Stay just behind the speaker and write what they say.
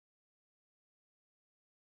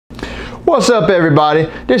What's up everybody?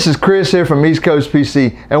 This is Chris here from East Coast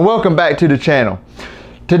PC and welcome back to the channel.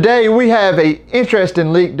 Today we have an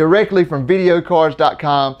interesting leak directly from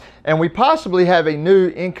videocars.com and we possibly have a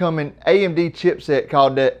new incoming AMD chipset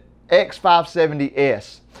called the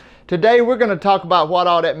X570S. Today we're going to talk about what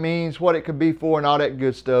all that means, what it could be for and all that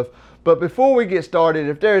good stuff. But before we get started,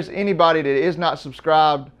 if there's anybody that is not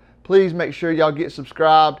subscribed, please make sure y'all get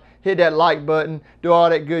subscribed. Hit that like button, do all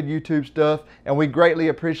that good YouTube stuff, and we greatly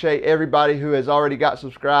appreciate everybody who has already got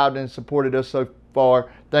subscribed and supported us so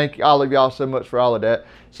far. Thank all of y'all so much for all of that.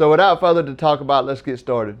 So without further to talk about, let's get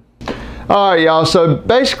started. All right, y'all, so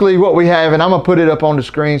basically what we have, and I'm gonna put it up on the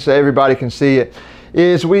screen so everybody can see it,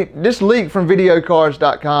 is this leak from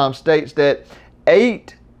videocars.com states that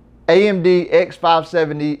 8 AMD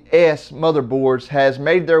X570S motherboards has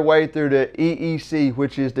made their way through the EEC,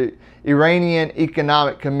 which is the Iranian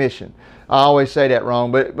Economic Commission. I always say that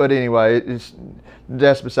wrong, but anyway,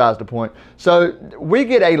 that's besides the point. So we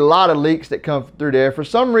get a lot of leaks that come through there. For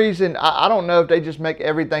some reason, I don't know if they just make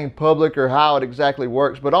everything public or how it exactly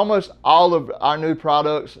works, but almost all of our new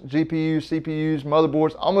products, GPUs, CPUs,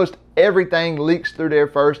 motherboards, almost everything leaks through there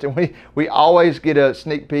first, and we always get a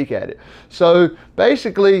sneak peek at it. So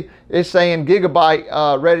basically, it's saying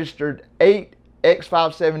Gigabyte registered 8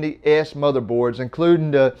 X570S motherboards, including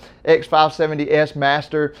the X570S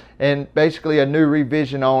Master, and basically a new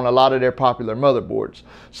revision on a lot of their popular motherboards.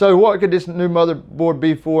 So what could this new motherboard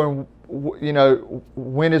be for, and you know,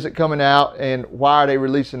 when is it coming out, and why are they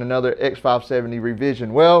releasing another X570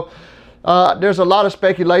 revision? Well, there's a lot of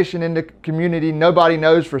speculation in the community. Nobody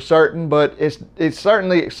knows for certain, but it's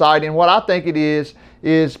certainly exciting. What I think it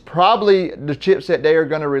is probably the chipset they are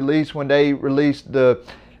going to release when they release the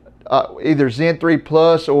either Zen 3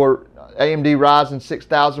 Plus or AMD Ryzen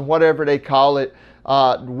 6000, whatever they call it.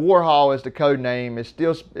 Warhol is the code name. It's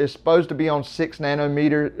supposed to be on 6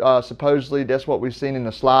 nanometer. Supposedly, that's what we've seen in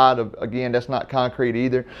the slide. Again, that's not concrete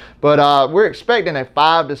either. But we're expecting a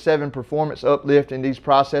 5 to 7 performance uplift in these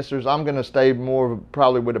processors. I'm going to stay more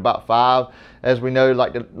probably with about 5, as we know,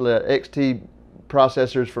 like the XT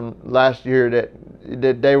processors from last year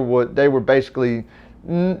that they were basically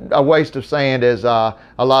a waste of sand, as a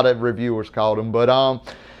lot of reviewers called them. But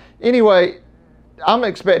anyway, I'm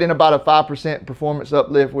expecting about a 5% performance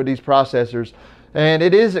uplift with these processors, and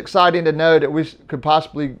it is exciting to know that we could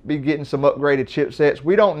possibly be getting some upgraded chipsets.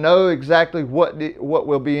 We don't know exactly what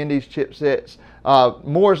will be in these chipsets.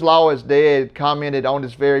 Moore's Law is Dead commented on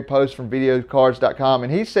this very post from videocars.com,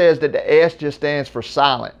 and he says that the S just stands for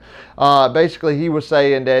silent. Basically, he was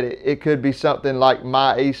saying that it could be something like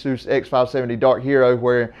my Asus X570 Dark Hero,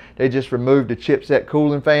 where they just removed the chipset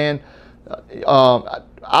cooling fan.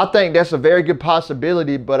 I think that's a very good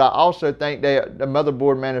possibility, but I also think that the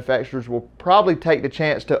motherboard manufacturers will probably take the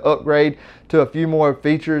chance to upgrade to a few more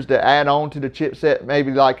features to add on to the chipset,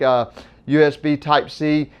 maybe like USB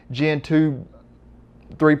Type-C Gen 2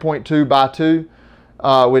 3.2 by 2.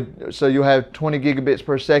 So you'll have 20 gigabits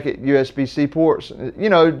per second USB-C ports, you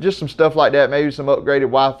know, just some stuff like that, maybe some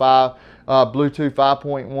upgraded Wi-Fi, Bluetooth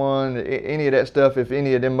 5.1, any of that stuff, if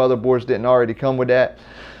any of them motherboards didn't already come with that.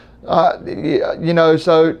 You know,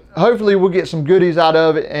 so hopefully we'll get some goodies out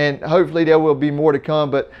of it, and hopefully there will be more to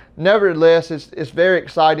come. But nevertheless, it's very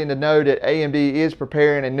exciting to know that AMD is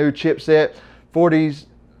preparing a new chipset for these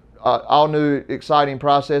all new exciting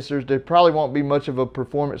processors. There probably won't be much of a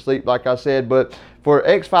performance leap, like I said, but for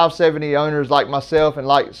X570 owners like myself and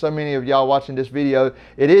like so many of y'all watching this video,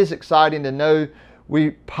 it is exciting to know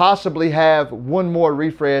we possibly have one more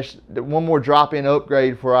refresh, one more drop-in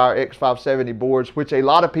upgrade for our X570 boards, which a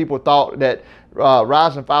lot of people thought that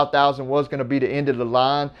Ryzen 5000 was going to be the end of the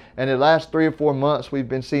line. And the last 3 or 4 months, we've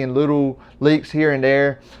been seeing little leaks here and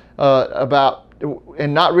there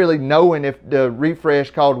and not really knowing if the refresh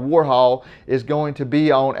called Warhol is going to be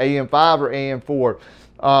on AM5 or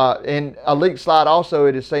AM4. In a leak slide also,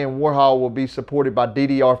 it is saying Warhol will be supported by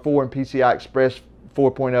DDR4 and PCI Express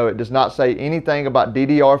 4.0. It does not say anything about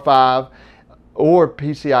DDR5 or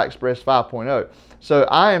PCI Express 5.0. So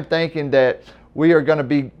I am thinking that we are going to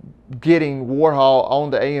be getting Warhol on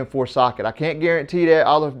the AM4 socket. I can't guarantee that.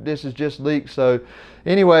 All of this is just leaks. So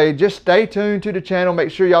anyway, just stay tuned to the channel. Make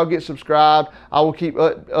sure y'all get subscribed. I will keep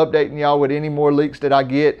updating y'all with any more leaks that I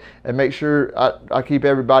get, and make sure I keep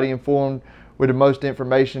everybody informed with the most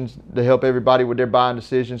information to help everybody with their buying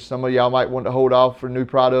decisions. Some of y'all might want to hold off for new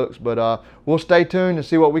products, but we'll stay tuned and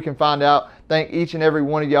see what we can find out. Thank each and every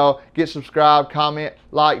one of y'all. Get subscribed, comment,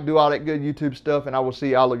 like, do all that good YouTube stuff, and I will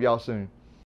see all of y'all soon.